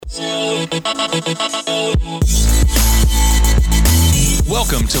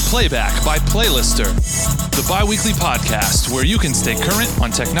Welcome to Playback by Playlister, the bi-weekly podcast where you can stay current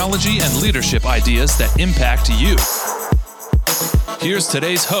on technology and leadership ideas that impact you. Here's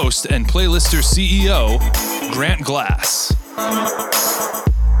today's host and Playlister CEO, Grant Glass.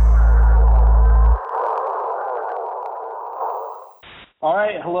 All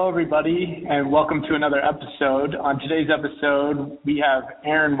right, hello everybody, and welcome to another episode. On today's episode, we have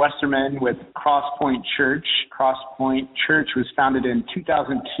Aaron Westerman with Crosspoint Church. Crosspoint Church was founded in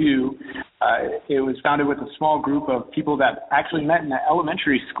 2002. It was founded with a small group of people that actually met in an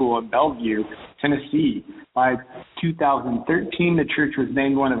elementary school in Bellevue, Tennessee. By 2013, the church was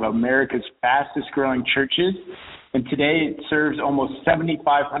named one of America's fastest growing churches, and today it serves almost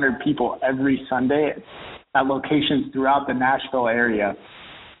 7,500 people every Sunday at locations throughout the Nashville area.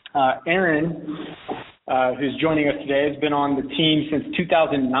 Aaron, who's joining us today, has been on the team since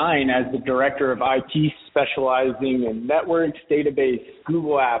 2009 as the Director of IT, specializing in networks, database,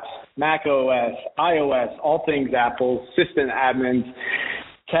 Google Apps, Mac OS, iOS, all things Apple, system admins,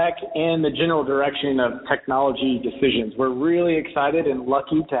 tech, and the general direction of technology decisions. We're really excited and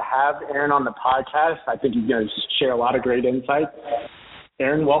lucky to have Aaron on the podcast. I think he's going to share a lot of great insights.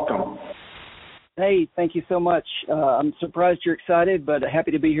 Aaron, welcome. Hey, thank you so much. I'm surprised you're excited, but happy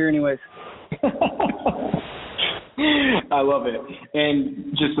to be here anyways. I love it.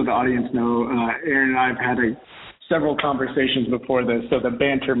 And just so the audience know, Aaron and I have had several conversations before this, so the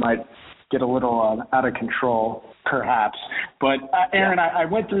banter might get a little out of control, perhaps. But Aaron, I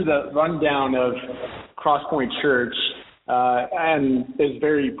went through the rundown of Crosspoint Church, and it's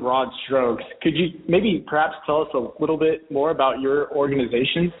very broad strokes. Could you maybe perhaps tell us a little bit more about your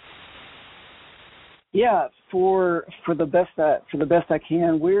organization? Yeah, for the best I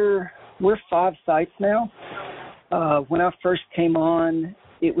can, we're 5 sites now. When I first came on,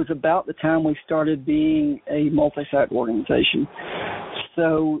 it was about the time we started being a multi-site organization.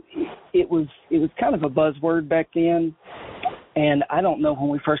 So it was kind of a buzzword back then, and I don't know when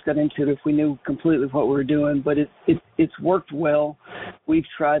we first got into it if we knew completely what we were doing, but it's worked well. We've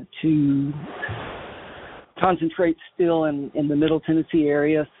tried to concentrate still in the Middle Tennessee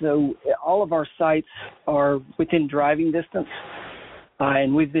area, so all of our sites are within driving distance,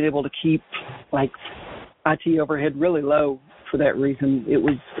 and we've been able to keep IT overhead really low for that reason. It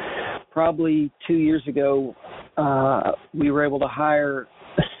was probably 2 years ago we were able to hire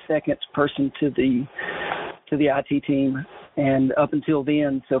a second person to the IT team, and up until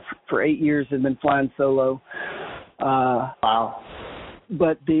then, so for 8 years, have been flying solo. Wow.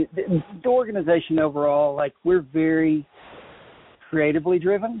 But the organization overall, we're very creatively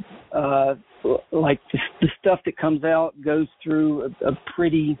driven. The stuff that comes out goes through a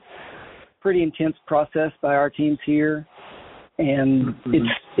pretty intense process by our teams here, and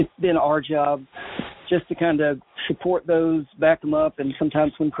it's been our job just to kind of support those, back them up, and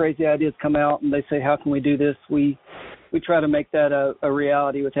sometimes when crazy ideas come out and they say, "How can we do this?" we try to make that a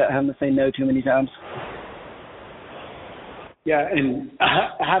reality without having to say no too many times. Yeah, and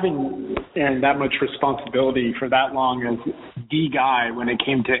having that much responsibility for that long as the guy when it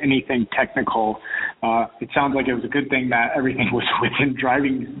came to anything technical, it sounds like it was a good thing that everything was within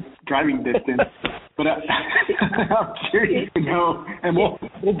driving distance. But I'm curious to know, and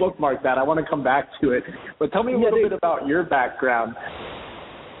we'll bookmark that. I want to come back to it. But tell me a little bit about your background.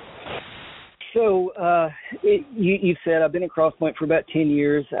 So you said I've been at Crosspoint for about 10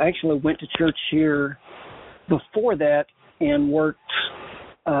 years. I actually went to church here before that, and worked,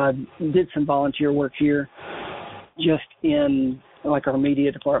 did some volunteer work here just in our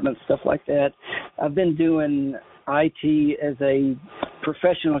media department, stuff like that. I've been doing IT as a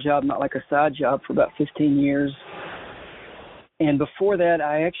professional job, not like a side job, for about 15 years. And before that,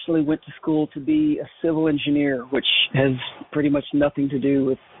 I actually went to school to be a civil engineer, which has pretty much nothing to do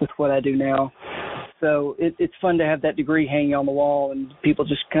with what I do now. So it's fun to have that degree hanging on the wall and people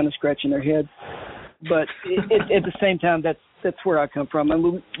just kind of scratching their heads. But at the same time, that's where I come from.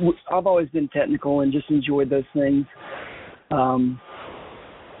 I've always been technical and just enjoyed those things.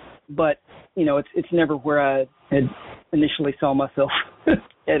 But it's never where I had initially saw myself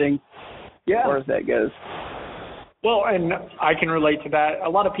heading, as far as that goes. Well, and I can relate to that. A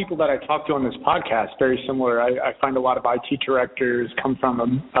lot of people that I talk to on this podcast, very similar. I find a lot of IT directors come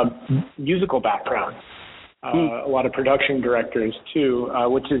from a musical background. A lot of production directors too,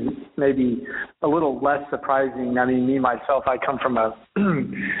 which is maybe a little less surprising. I mean, me myself, I come from a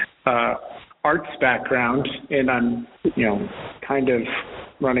arts background, and I'm, kind of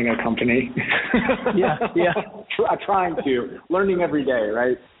running a company. Yeah. Trying to, learning every day,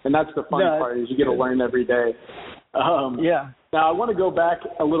 right? And that's the fun part, is you get to learn every day. Yeah. Now, I want to go back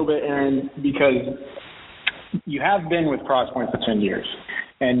a little bit, Aaron, because you have been with CrossPoint for 10 years,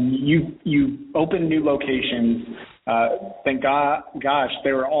 and you opened new locations. Thank gosh,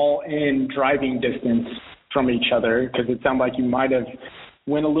 they were all in driving distance from each other, because it sounded like you might have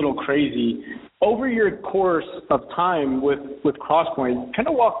went a little crazy. Over your course of time with CrossPoint, kind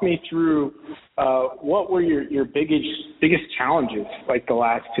of walk me through what were your biggest challenges like the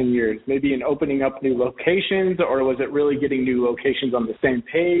last 10 years, maybe in opening up new locations, or was it really getting new locations on the same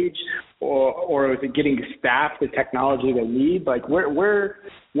page, or was it getting staff the technology they need? Like what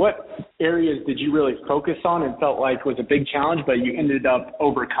areas did you really focus on and felt like was a big challenge, but you ended up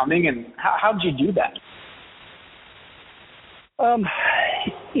overcoming, and how did you do that?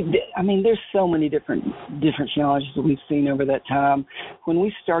 I mean, there's so many different challenges that we've seen over that time. When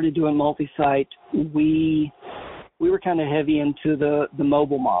we started doing multi-site, we were kind of heavy into the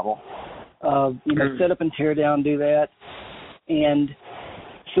mobile model. Set up and tear down, do that. And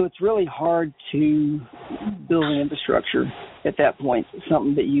so it's really hard to build an infrastructure at that point,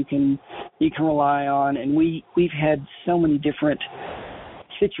 something that you can rely on. And we've had so many different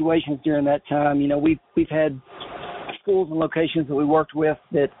situations during that time. We've had schools and locations that we worked with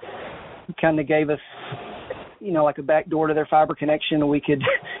that kind of gave us, like a back door to their fiber connection, and we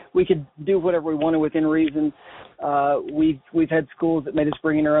could do whatever we wanted within reason. We've had schools that made us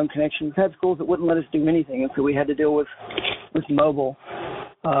bring in our own connections. We've had schools that wouldn't let us do anything, and so we had to deal with mobile.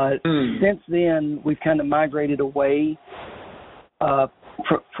 Since then, we've kind of migrated away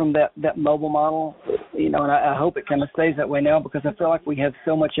from that mobile model, and I hope it kind of stays that way now, because I feel like we have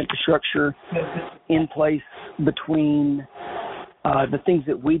so much infrastructure in place between the things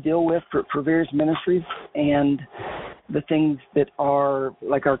that we deal with for various ministries and the things that are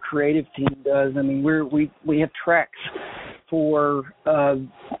like our creative team does. I mean, we have tracks for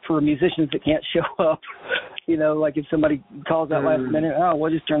musicians that can't show up. Like if somebody calls out last minute,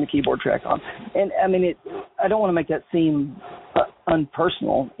 we'll just turn the keyboard track on. And I mean, I don't want to make that seem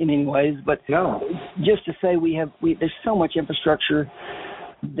unpersonal in any ways, but just to say there's so much infrastructure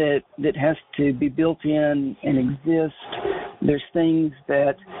that has to be built in and exist. There's things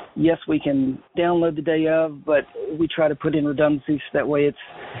that, yes, we can download the day of, but we try to put in redundancies so that way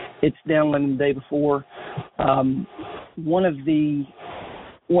it's downloading the day before. When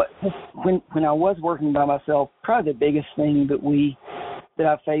I was working by myself, probably the biggest thing that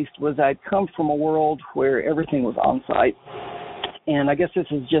I faced was I'd come from a world where everything was on site. And I guess this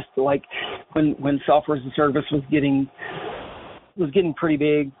is just like when software as a service was getting pretty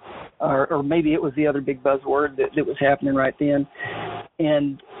big, or maybe it was the other big buzzword that was happening right then.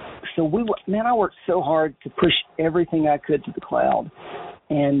 And so I worked so hard to push everything I could to the cloud.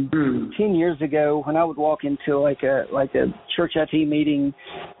 And 10 years ago, when I would walk into like a church IT meeting,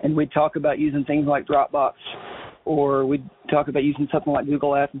 and we'd talk about using things like Dropbox, or we'd talk about using something like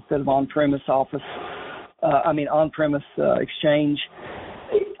Google Apps instead of on-premise on-premise Exchange,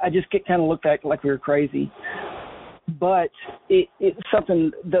 I just get kind of looked at like we were crazy. But it's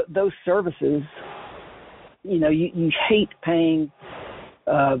something, those services, you hate paying.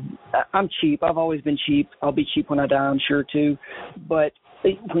 I'm cheap. I've always been cheap. I'll be cheap when I die, I'm sure too. But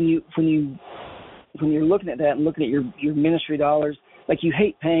when you're looking at that and looking at your ministry dollars, like you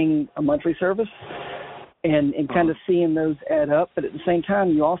hate paying a monthly service and kind of seeing those add up. But at the same time,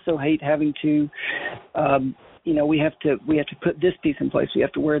 you also hate having to, we have to put this piece in place. We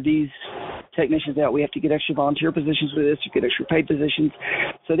have to wear these technicians out. We have to get extra volunteer positions with this, to get extra paid positions.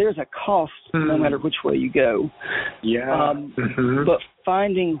 So there's a cost no matter which way you go. Yeah. But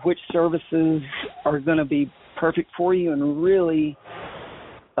finding which services are going to be perfect for you and really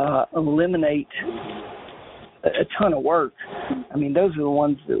eliminate a ton of work. I mean, those are the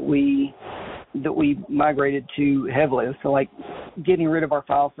ones that we migrated to heavily. So like getting rid of our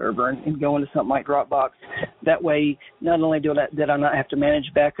file server and going to something like Dropbox. That way, not only did I not have to manage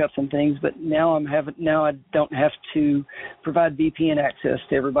backups and things, but now I don't have to provide VPN access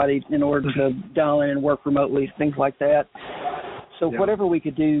to everybody in order to dial in and work remotely, things like that. So whatever we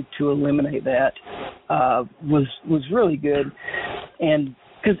could do to eliminate that was really good. And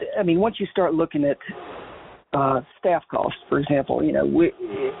because, I mean, once you start looking at staff costs, for example,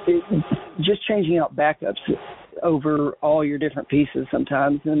 just changing out backups over all your different pieces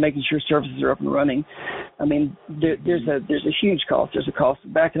sometimes and making sure services are up and running. I mean, there's a huge cost. There's a cost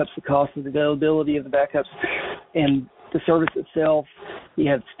of backups, the cost of the availability of the backups, and the service itself. You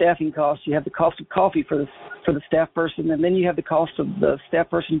have staffing costs. You have the cost of coffee for the staff person, and then you have the cost of the staff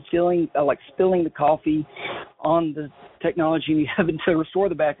person spilling the coffee on the technology and you haven't to restore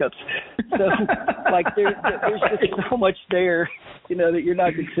the backups. So like there's just so much there, that you're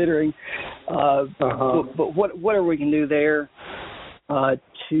not considering. But whatever we can do there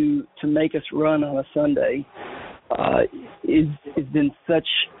to make us run on a Sunday has been such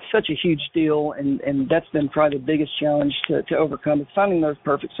a huge deal, and that's been probably the biggest challenge to overcome, is finding those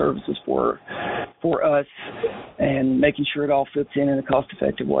perfect services for us and making sure it all fits in a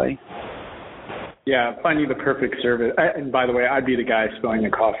cost-effective way. Yeah, finding the perfect service. And by the way, I'd be the guy spilling the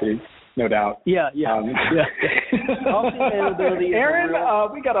coffee, no doubt. Yeah. Coffee availability. Aaron,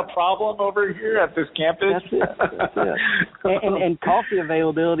 we got a problem over here at this campus. That's it. And coffee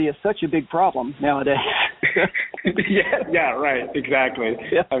availability is such a big problem nowadays. Yeah, right, exactly.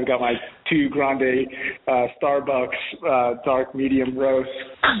 Yeah. I've got my 2 grande Starbucks dark medium roast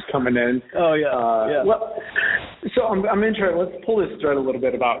coming in. Oh yeah. Well, so I'm interested. Let's pull this thread a little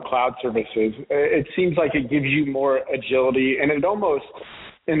bit about cloud services. It seems like it gives you more agility, and it almost,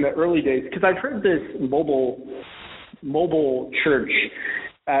 in the early days, because I've heard this mobile church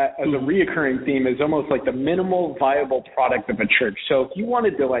as a reoccurring theme is almost like the minimal viable product of a church. So if you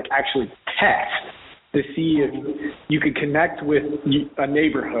wanted to actually test to see if you could connect with a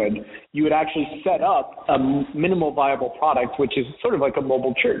neighborhood, you would actually set up a minimal viable product, which is sort of like a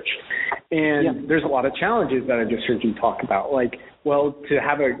mobile church. And there's a lot of challenges that I just heard you talk about. To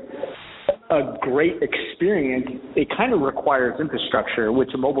have a great experience, it kind of requires infrastructure,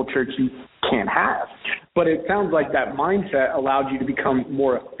 which a mobile church you can't have. But it sounds like that mindset allowed you to become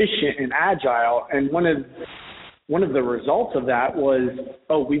more efficient and agile. And one of the results of that was,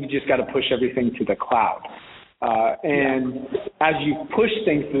 we've just got to push everything to the cloud. And as you push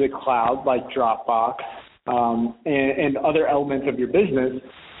things to the cloud, like Dropbox and other elements of your business,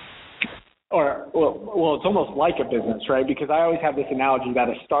 it's almost like a business, right? Because I always have this analogy that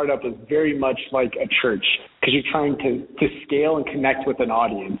a startup is very much like a church, because you're trying to scale and connect with an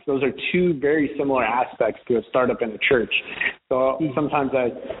audience. Those are 2 very similar aspects to a startup and a church. So sometimes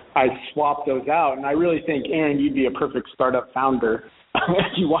I swap those out, and I really think, Aaron, you'd be a perfect startup founder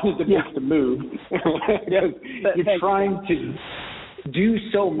if you wanted to make the move. You're trying to do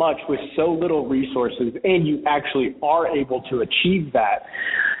so much with so little resources, and you actually are able to achieve that.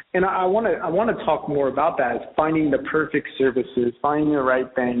 And I want to talk more about that, is finding the perfect services, finding the right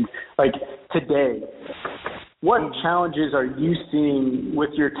things. Like today, what challenges are you seeing with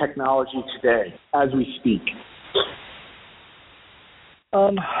your technology today as we speak?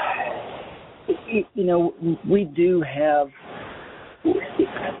 We do have.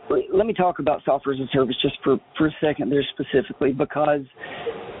 Let me talk about software as a service just for a second there specifically, because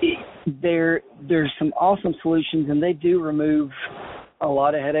there's some awesome solutions, and they do remove a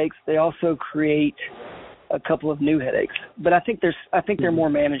lot of headaches. They also create a couple of new headaches, but I think they're more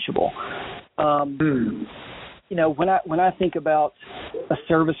manageable. When I think about a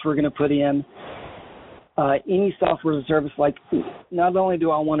service we're going to put in, any software as a service, not only do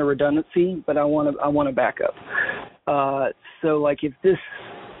I want a redundancy, but I want a backup. So if this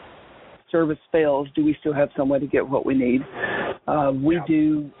service fails, do we still have some way to get what we need? We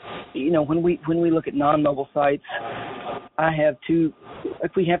do. When we look at non-mobile sites, I have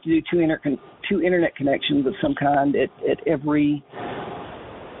we have to do two internet connections of some kind at every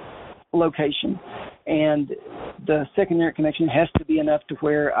location, and the second internet connection has to be enough to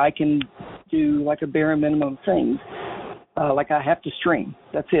where I can do a bare minimum things. I have to stream.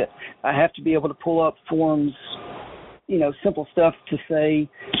 That's it. I have to be able to pull up forms, simple stuff to say,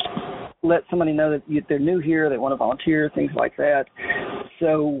 let somebody know that they're new here, they want to volunteer, things like that.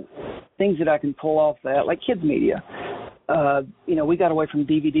 So things that I can pull off that, like kids media. We got away from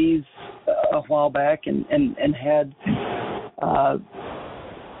DVDs a while back and had,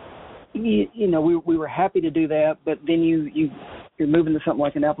 we were happy to do that, but then you're moving to something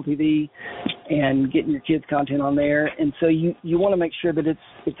like an Apple TV and getting your kids' content on there, and so you want to make sure that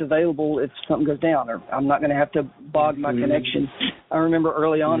it's available if something goes down, or I'm not going to have to bog my connection. I remember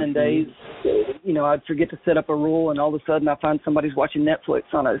early on in days, I'd forget to set up a rule, and all of a sudden I find somebody's watching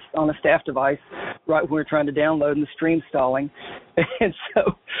Netflix on a staff device right when we're trying to download, and the stream's stalling. And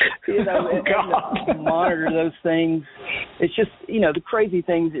so, monitor those things. It's just, the crazy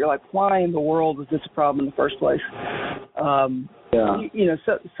things that you're like, why in the world was this a problem in the first place?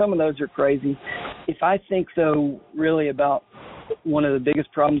 So some of those are crazy. If I think, though, really about one of the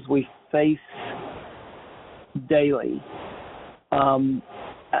biggest problems we face daily,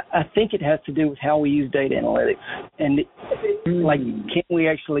 I think it has to do with how we use data analytics, and can we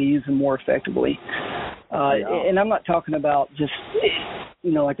actually use them more effectively? And I'm not talking about just,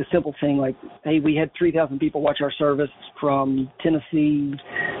 a simple thing like, hey, we had 3,000 people watch our service from Tennessee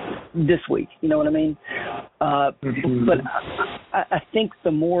this week. You know what I mean? But I think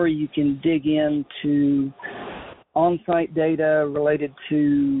the more you can dig into on-site data related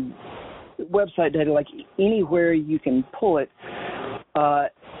to website data, like anywhere you can pull it,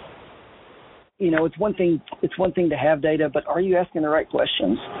 it's one thing to have data, but are you asking the right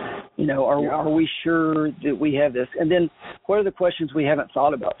questions? Are we sure that we have this? And then what are the questions we haven't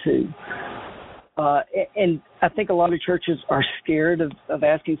thought about too? And I think a lot of churches are scared of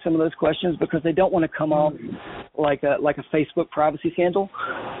asking some of those questions because they don't want to come off like a Facebook privacy scandal.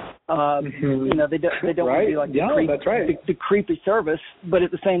 They don't want to be like the creepy service, but at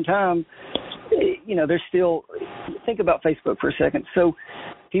the same time, they're still, think about Facebook for a second. So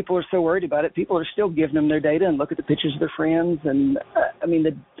people are so worried about it. People are still giving them their data and look at the pictures of their friends. And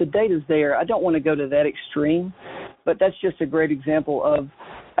the data's there. I don't want to go to that extreme, but that's just a great example of,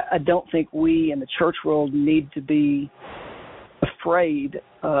 I don't think we in the church world need to be afraid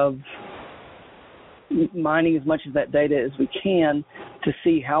of mining as much of that data as we can to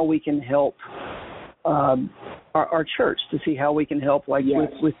see how we can help our church, to see how we can help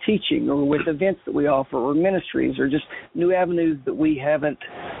with teaching or with events that we offer or ministries or just new avenues that we hadn't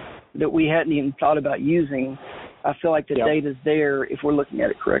even thought about using. I feel like the data's there if we're looking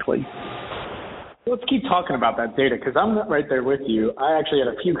at it correctly. Let's keep talking about that data because I'm right there with you. I actually had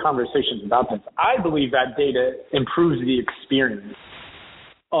a few conversations about this. I believe that data improves the experience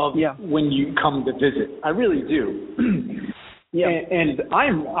of when you come to visit. I really do. And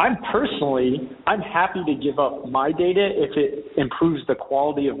I'm happy to give up my data if it improves the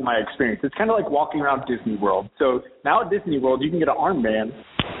quality of my experience. It's kind of like walking around Disney World. So now at Disney World, you can get an armband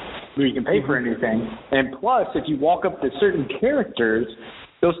where you can pay for anything. And plus, if you walk up to certain characters,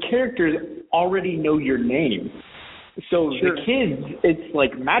 those characters already know your name. So the kids, it's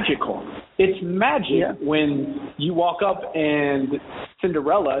like magical. It's magic when you walk up and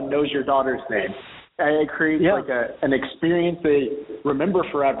Cinderella knows your daughter's name. And it creates an experience they remember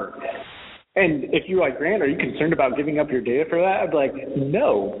forever. And if you're like, Grant, are you concerned about giving up your data for that? I'd be like,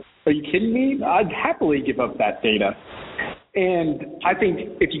 no. Are you kidding me? I'd happily give up that data. And I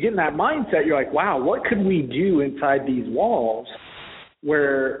think if you get in that mindset, you're like, wow, what could we do inside these walls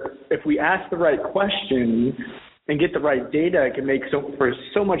where if we ask the right questions and get the right data, it can make for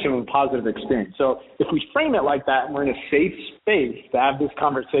so much of a positive experience. So if we frame it like that and we're in a safe space to have this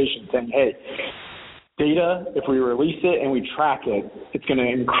conversation saying, hey, data, if we release it and we track it, it's going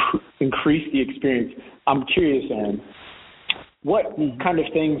to increase the experience. I'm curious, Aaron, what kind of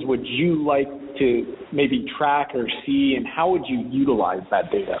things would you like to maybe track or see, and how would you utilize that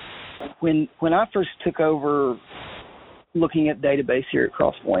data? When I first took over looking at database here at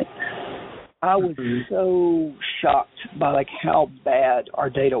CrossPoint, I was so shocked by how bad our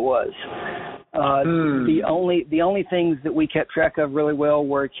data was. The only things that we kept track of really well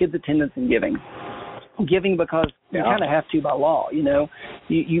were kids' attendance and giving because you kind of have to by law.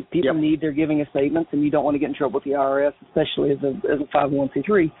 People need their giving statements, and you don't want to get in trouble with the IRS, especially as a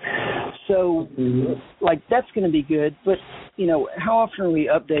 501c3. So that's going to be good. But how often are we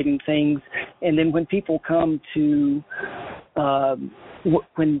updating things? And then when people come to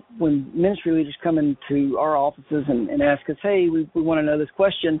when ministry leaders come into our offices and ask us, hey, we want to know this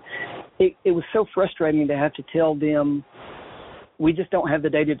question, it was so frustrating to have to tell them, we just don't have the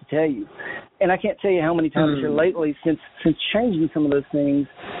data to tell you. And I can't tell you how many times here lately, since changing some of those things,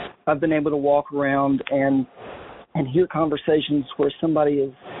 I've been able to walk around and hear conversations where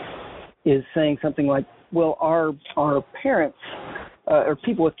somebody is saying something like, well, our parents or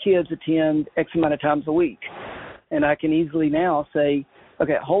people with kids attend X amount of times a week. And I can easily now say,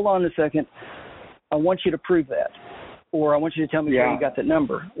 okay, hold on a second. I want you to prove that. Or I want you to tell me where you got that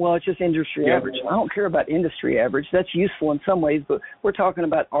number. Well, it's just industry average. I don't care about industry average. That's useful in some ways, but we're talking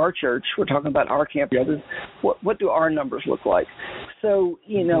about our church. We're talking about our campuses. What do our numbers look like? So,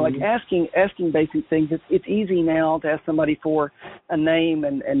 asking basic things, it's easy now to ask somebody for a name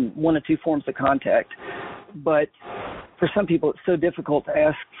and one or two forms of contact. But for some people, it's so difficult to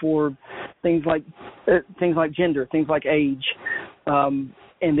ask for things like gender, things like age,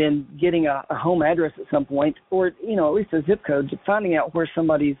 and then getting a home address at some point, or at least a zip code, finding out where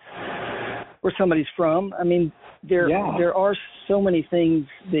somebody's from. I mean, there are so many things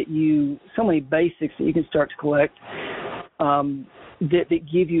so many basics that you can start to collect that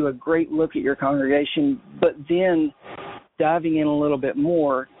give you a great look at your congregation, but then diving in a little bit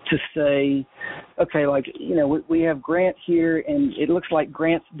more to say, okay, we have Grant here, and it looks like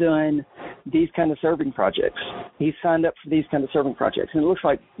Grant's done these kind of serving projects. He's signed up for these kind of serving projects, and it looks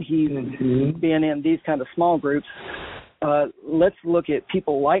like he's been in these kind of small groups. Let's look at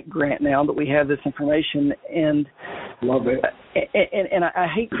people like Grant now that we have this information, and Love it. And I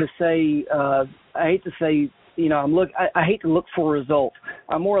hate to say, I hate to look for a result.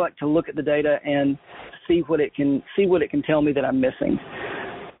 I more like to look at the data and see what it can tell me that I'm missing.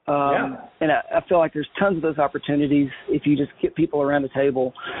 And I feel like there's tons of those opportunities if you just get people around the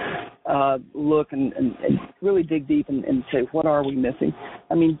table, look and really dig deep and say, what are we missing?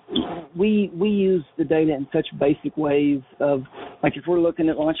 I mean, we use the data in such basic ways of, like, if we're looking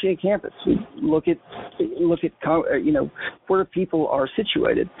at launching a campus, we look at where people are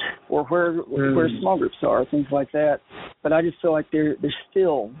situated or where small groups are, things like that. But I just feel like there's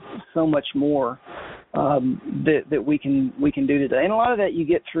still so much more that we can do today, and a lot of that you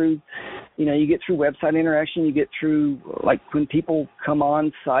get through website interaction, you get through, like, when people come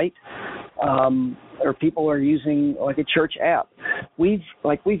on site, or people are using, like, a church app. We've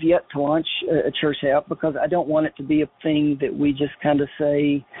yet to launch a church app because I don't want it to be a thing that we just kind of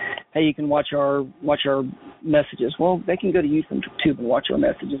say, hey, you can watch our messages. Well, they can go to YouTube and watch our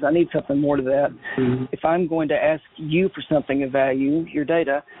messages. I need something more to that. Mm-hmm. If I'm going to ask you for something of value, your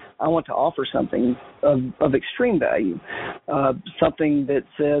data, I want to offer something of extreme value, something that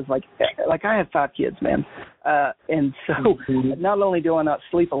says, like I have 5 kids, man, and so not only do I not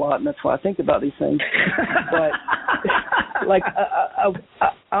sleep a lot, and that's why I think about these things, but like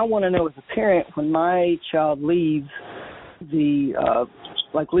I want to know as a parent, when my child leaves the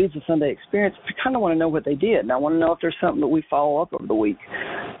Sunday experience, I kind of want to know what they did, and I want to know if there's something that we follow up over the week.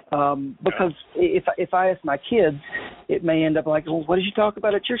 Because if I ask my kids, it may end up like, well, what did you talk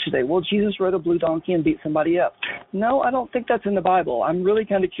about at church today? Well, Jesus rode a blue donkey and beat somebody up. No, I don't think that's in the Bible. I'm really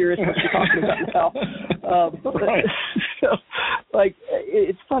kind of curious what you're talking about now. Right. So, like,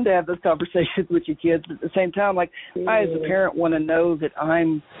 it's fun to have those conversations with your kids. At the same time, like, I as a parent want to know that I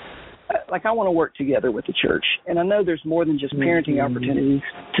want to work together with the church, and I know there's more than just parenting opportunities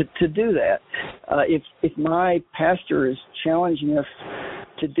to do that. If my pastor is challenging us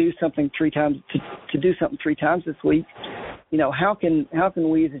to do something 3 times this week, how can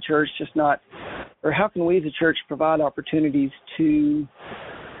we as a church how can we as a church provide opportunities to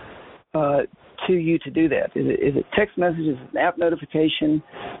you to do that? Is it text messages? Is it an app notification?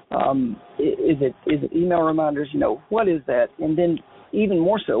 Is it email reminders? What is that? And then, even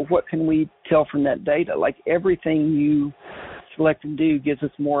more so, what can we tell from that data? Like, everything you select and do gives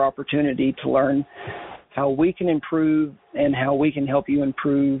us more opportunity to learn how we can improve and how we can help you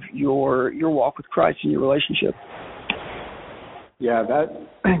improve your walk with Christ and your relationship. Yeah, that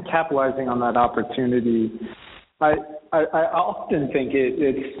capitalizing on that opportunity, I often think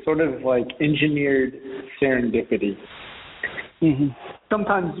it's sort of like engineered serendipity. Mm-hmm.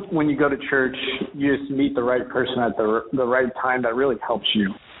 Sometimes when you go to church, you just meet the right person at the right time that really helps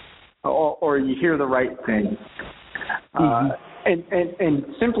you, or you hear the right thing. And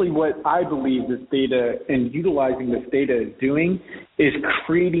simply what I believe this data and utilizing this data is doing is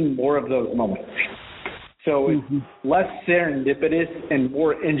creating more of those moments. So it's less serendipitous and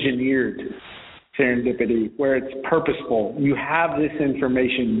more engineered serendipity, where it's purposeful. You have this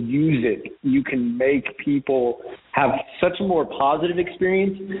information, use it. You can make people have such a more positive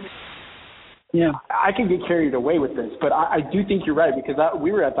experience. Yeah, I can get carried away with this, but I do think you're right, because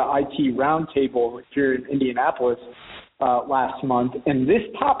we were at the IT roundtable here in Indianapolis last month, and this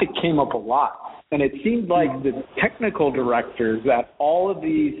topic came up a lot. And it seemed like the technical directors at all of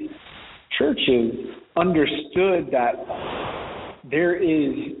these churches understood that there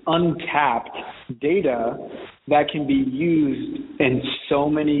is untapped data that can be used in so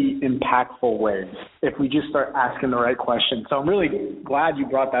many impactful ways if we just start asking the right questions. So I'm really glad you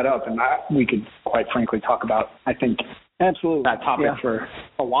brought that up, and we could quite frankly talk about, I think, absolutely that topic for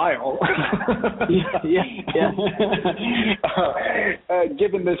a while.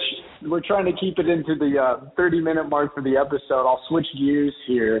 Given this, we're trying to keep it into the 30-minute mark for the episode. I'll switch gears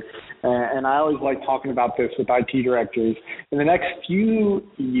here, and I always like talking about this with IT directors. In the next few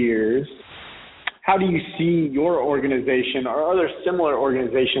years, how do you see your organization or other similar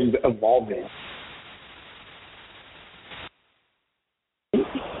organizations evolving?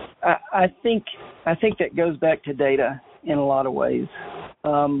 I think that goes back to data in a lot of ways.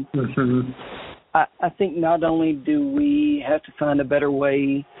 I think not only do we have to find a better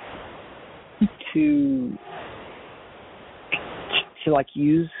way to like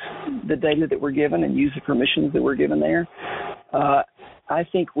use the data that we're given and use the permissions that we're given there, I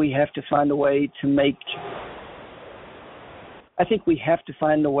think we have to find a way to make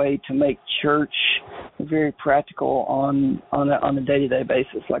church very practical on a day-to-day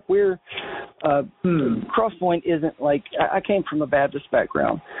basis. Like, we're CrossPoint isn't like, I came from a Baptist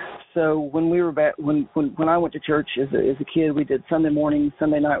background, So when we were back, when I went to church as a kid, we did Sunday morning,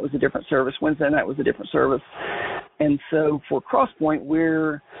 Sunday night was a different service, Wednesday night was a different service, and so for Crosspoint,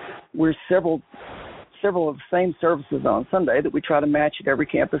 we're several of the same services on Sunday that we try to match at every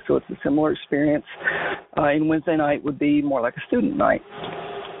campus, so it's a similar experience. And Wednesday night would be more like a student night.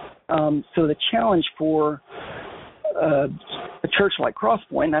 So the challenge for a church like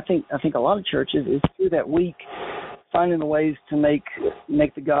Crosspoint, and I think a lot of churches, is through that week finding the ways to make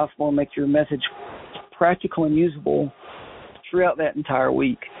the gospel and make your message practical and usable throughout that entire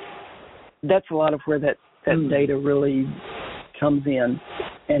week. That's a lot of where that data really comes in,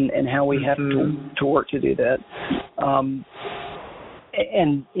 and how we have to work to do that.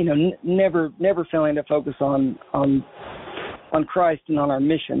 And never failing to focus on Christ and on our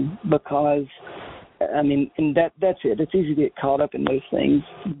mission, because and that's it. It's easy to get caught up in those things,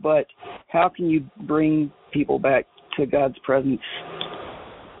 but how can you bring people back to God's presence,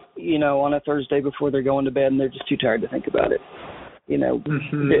 on a Thursday before they're going to bed and they're just too tired to think about it?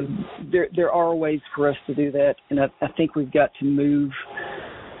 There are ways for us to do that, and I think we've got to move.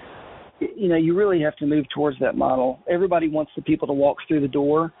 You really have to move towards that model. Everybody wants the people to walk through the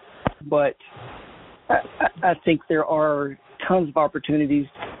door, but I think there are tons of opportunities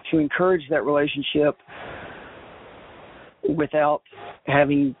to encourage that relationship without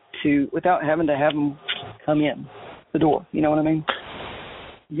having to have them come in the door. You know what I mean?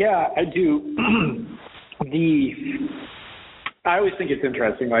 Yeah, I do. I always think it's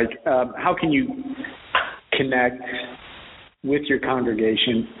interesting, like how can you connect with your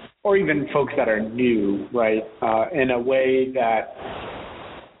congregation, or even folks that are new, right, in a way that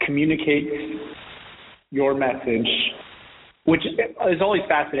communicates your message, which is always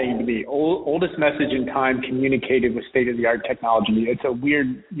fascinating to me. Oldest message in time communicated with state-of-the-art technology. It's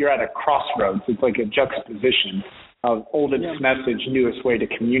you're at a crossroads. It's like a juxtaposition of oldest message, newest way to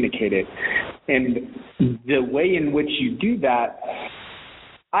communicate it. And the way in which you do that,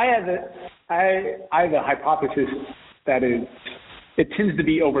 I have a hypothesis that it tends to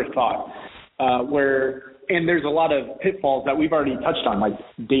be overthought, and there's a lot of pitfalls that we've already touched on, like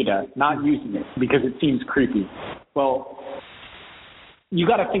data, not using it because it seems creepy. Well, you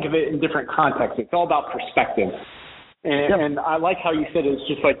got to think of it in different contexts. It's all about perspective. And I like how you said it's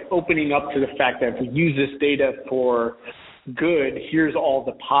just like opening up to the fact that if we use this data for good, here's all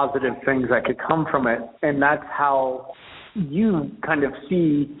the positive things that could come from it. And that's how you kind of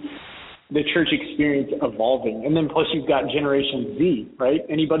see the church experience evolving. And then plus you've got Generation Z, right?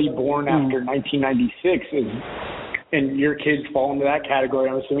 Anybody born after 1996 and your kids fall into that category.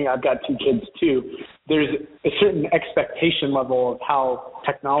 I'm assuming I've got two kids too. There's a certain expectation level of how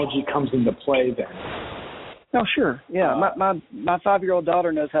technology comes into play then. Oh, sure. Yeah. My 5-year-old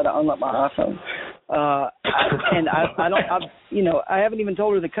daughter knows how to unlock my iPhone. And I haven't even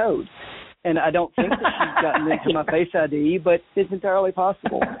told her the code. And I don't think that she's gotten into my Face ID, but it's entirely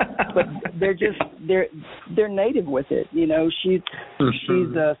possible. But they're native with it. She's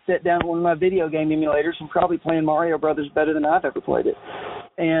sat down with one of my video game emulators and probably playing Mario Brothers better than I've ever played it.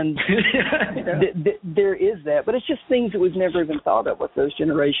 And there is that, but it's just things that we've never even thought of with those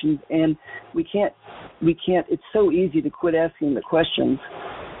generations. And we can't. It's so easy to quit asking the questions.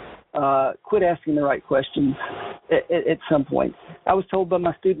 Quit asking the right questions at some point. I was told by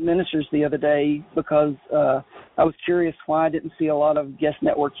my student ministers the other day, because I was curious why I didn't see a lot of guest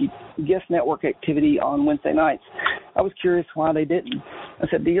network activity on Wednesday nights. I was curious why they didn't. I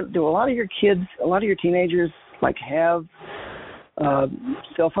said, do a lot of your kids, a lot of your teenagers, like have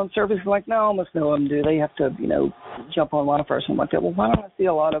cell phone service? Like, no, most of them do. They have to, jump on Wi-Fi or something like that. Well, why don't I see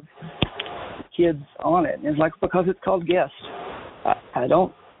a lot of kids on it? And it's like, because it's called guest. I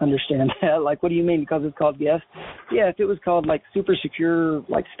don't understand that. Like, what do you mean because it's called guest? Yeah, if it was called like super secure,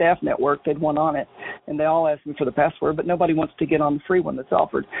 like staff network, they'd want on it, and they all ask me for the password, but nobody wants to get on the free one that's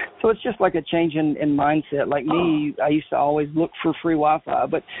offered. So it's just like a change in mindset. Like me, I used to always look for free Wi-Fi,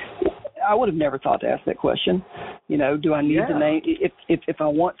 but I would have never thought to ask that question. Do I need to name, if I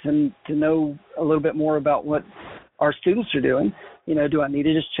want to know a little bit more about what our students are doing, do I need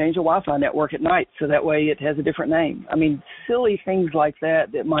to just change a Wi-Fi network at night so that way it has a different name? I mean, silly things like that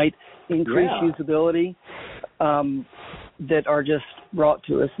might increase usability that are just brought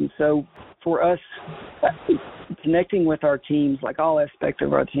to us. And so for us, connecting with our teams, like all aspects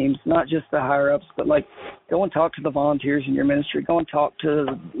of our teams, not just the higher ups, but like go and talk to the volunteers in your ministry, go and talk to,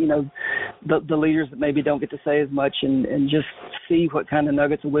 the leaders that maybe don't get to say as much, and just see what kind of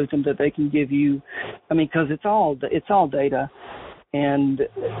nuggets of wisdom that they can give you. I mean, because it's all data. And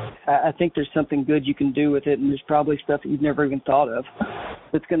I think there's something good you can do with it, and there's probably stuff that you've never even thought of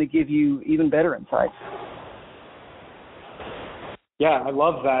that's going to give you even better insights. Yeah, I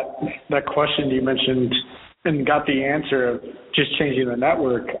love that question you mentioned and got the answer of just changing the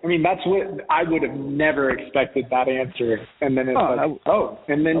network. I mean, that's what I would have never expected, that answer. And then it's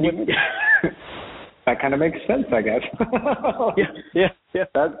that kind of makes sense, I guess. Yeah.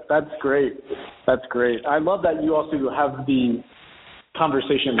 That's great. That's great. I love that you also have the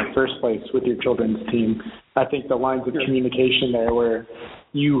conversation in the first place with your children's team. I think the lines of communication there where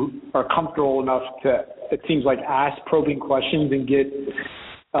you are comfortable enough to, it seems like, ask probing questions and get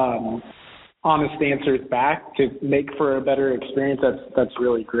honest answers back to make for a better experience. That's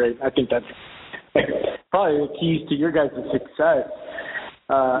really great. I think that's probably the keys to your guys' success.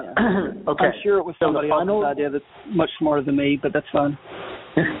 Okay. I'm sure it was somebody else's idea that's much smarter than me, but that's fine.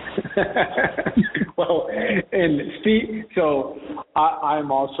 Well, and Steve, so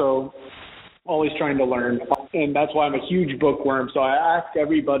I'm also always trying to learn, and that's why I'm a huge bookworm. So I ask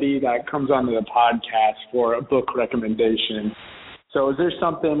everybody that comes onto the podcast for a book recommendation. So is there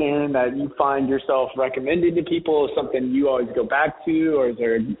something, Aaron, that you find yourself recommending to people, something you always go back to, or is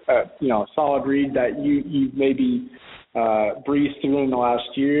there a solid read that you maybe breezed through in the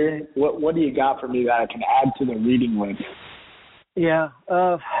last year? What do you got for me that I can add to the reading list? Yeah.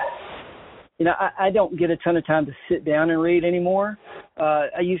 I don't get a ton of time to sit down and read anymore.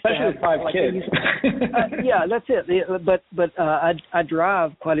 I used especially to have, with 5 kids. Yeah, that's it. But I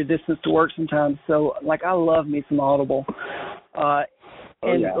drive quite a distance to work sometimes, so I love me some Audible.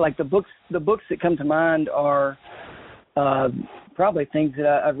 Like the books that come to mind are probably things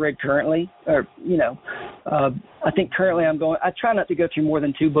that I've read currently, or I think currently I try not to go through more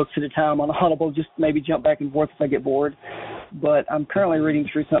than 2 books at a time on Audible, just maybe jump back and forth if I get bored. But I'm currently reading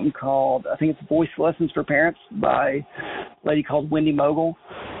through something called, I think it's Voice Lessons for Parents by a lady called Wendy Mogul.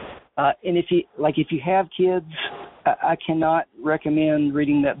 And if you have kids, I cannot recommend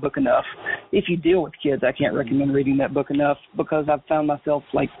reading that book enough. If you deal with kids, I can't recommend reading that book enough, because I've found myself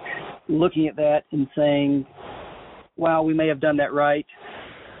looking at that and saying, wow, we may have done that right,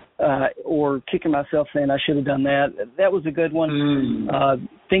 or kicking myself saying I should have done that. That was a good one.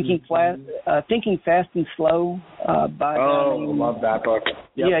 Thinking Fast and Slow by love that book.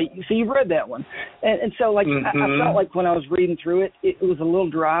 Yep. Yeah, so you've read that one. And so I felt like when I was reading through it, it was a little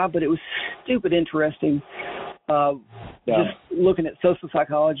dry, but it was stupid interesting. Just looking at social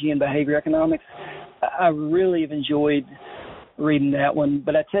psychology and behavior economics, I really have enjoyed reading that one.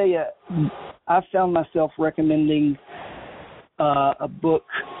 But I tell you, I found myself recommending a book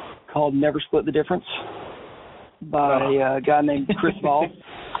called Never Split the Difference by a guy named Chris Voss.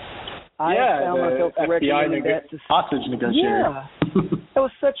 I found myself recommending that to hostage negotiator. Yeah, it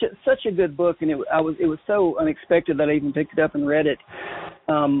was such a good book, and it was so unexpected that I even picked it up and read it.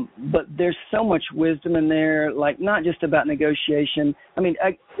 But there's so much wisdom in there, not just about negotiation. I mean,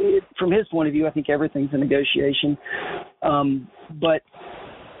 from his point of view, I think everything's a negotiation. But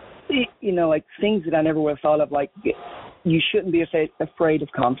things that I never would have thought of, you shouldn't be afraid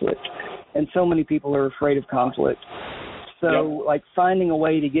of conflict, and so many people are afraid of conflict. So, finding a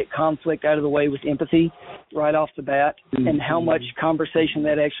way to get conflict out of the way with empathy right off the bat, and how much conversation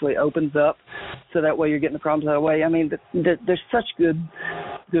that actually opens up, so that way you're getting the problems out of the way. I mean, there's such good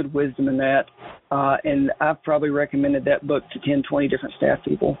wisdom in that, and I've probably recommended that book to 10, 20 different staff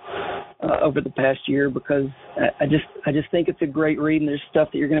people over the past year, because I just think it's a great read, and there's stuff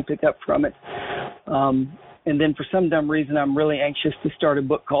that you're going to pick up from it. And then for some dumb reason, I'm really anxious to start a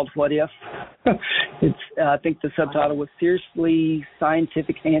book called What If? I think the subtitle was Seriously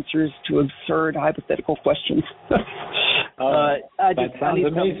Scientific Answers to Absurd Hypothetical Questions. That sounds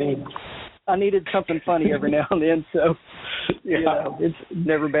amazing. I needed something funny every now and then, so it's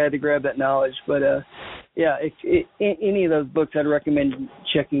never bad to grab that knowledge. But if any of those books, I'd recommend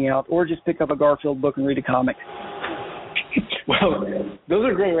checking out, or just pick up a Garfield book and read a comic. Well, those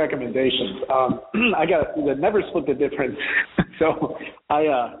are great recommendations. I got the Never Split the Difference. So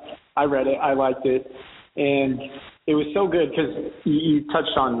I read it. I liked it. And it was so good because you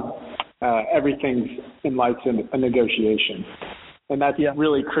touched on everything in lights in a negotiation. And that's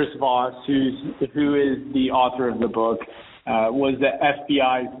really Chris Voss, who is the author of the book, was the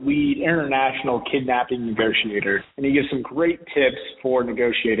FBI's lead international kidnapping negotiator. And he gives some great tips for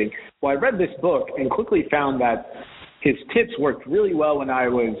negotiating. Well, I read this book and quickly found that his tips worked really well when I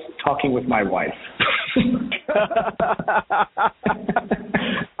was talking with my wife.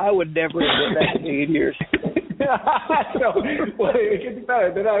 I would never have done that in 8 years. It gets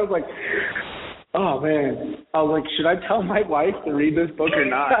better. Then I was like, oh, man. I was like, should I tell my wife to read this book or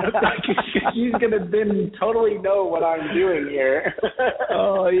not? She's going to then totally know what I'm doing here.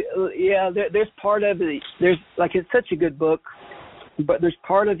 There's part of it. It's such a good book, but there's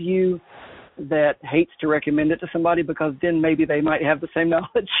part of you that hates to recommend it to somebody because then maybe they might have the same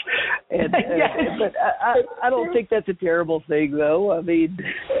knowledge. And, but I don't think that's a terrible thing, though. I mean,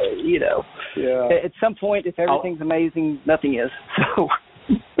 at some point, if everything's amazing, nothing is. So.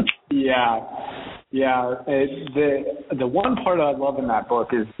 Yeah. The one part I love in that book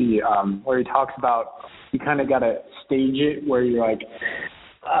is the where he talks about you kind of got to stage it where you're like,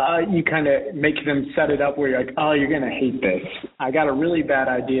 you kind of make them set it up where you're like, oh, you're going to hate this. I got a really bad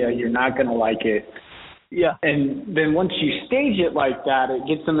idea. You're not going to like it. Yeah. And then once you stage it like that, it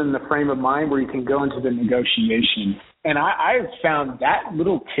gets them in the frame of mind where you can go into the negotiation. And I've found that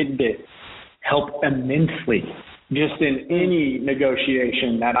little tidbit help immensely just in any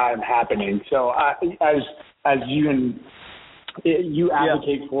negotiation that I'm happening. So as you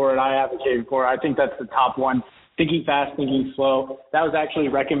advocate for it, I advocate for it. I think that's the top one. Thinking Fast, Thinking Slow. That was actually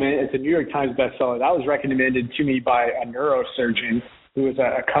recommended. It's a New York Times bestseller. That was recommended to me by a neurosurgeon who is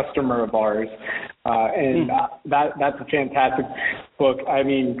a customer of ours. That's a fantastic book. I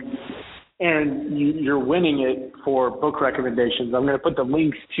mean, Aaron, you're winning it for book recommendations. I'm going to put the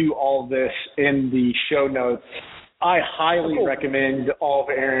links to all this in the show notes. I highly recommend all of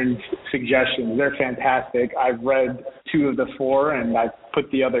Aaron's suggestions. They're fantastic. I've read 2 of the 4, and I've put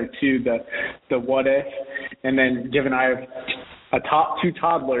the other 2, the What If, and then given I have 2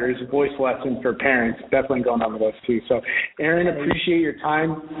 toddlers, voice lessons for parents, definitely going over those 2. So, Aaron, appreciate your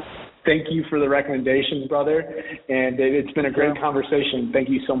time. Thank you for the recommendations, brother, and it's been a great conversation. Thank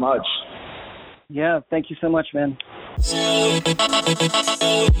you so much. Yeah, thank you so much, man.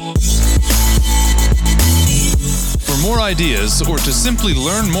 For more ideas or to simply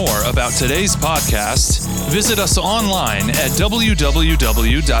learn more about today's podcast, visit us online at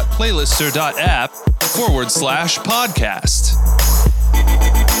www.playlister.app/podcast.